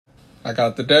I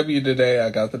got the W today. I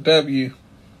got the W.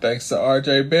 Thanks to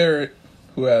RJ Barrett,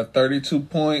 who had 32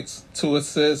 points, 2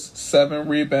 assists, 7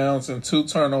 rebounds, and 2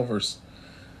 turnovers.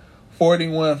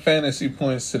 41 fantasy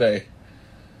points today.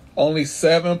 Only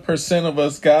 7% of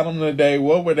us got him today.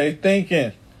 What were they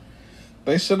thinking?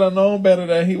 They should have known better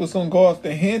that he was going to go off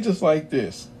the hinges like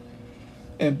this.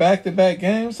 In back-to-back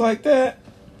games like that,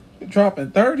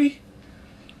 dropping 30?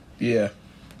 Yeah,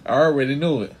 I already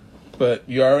knew it. But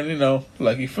you already know,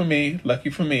 lucky for me.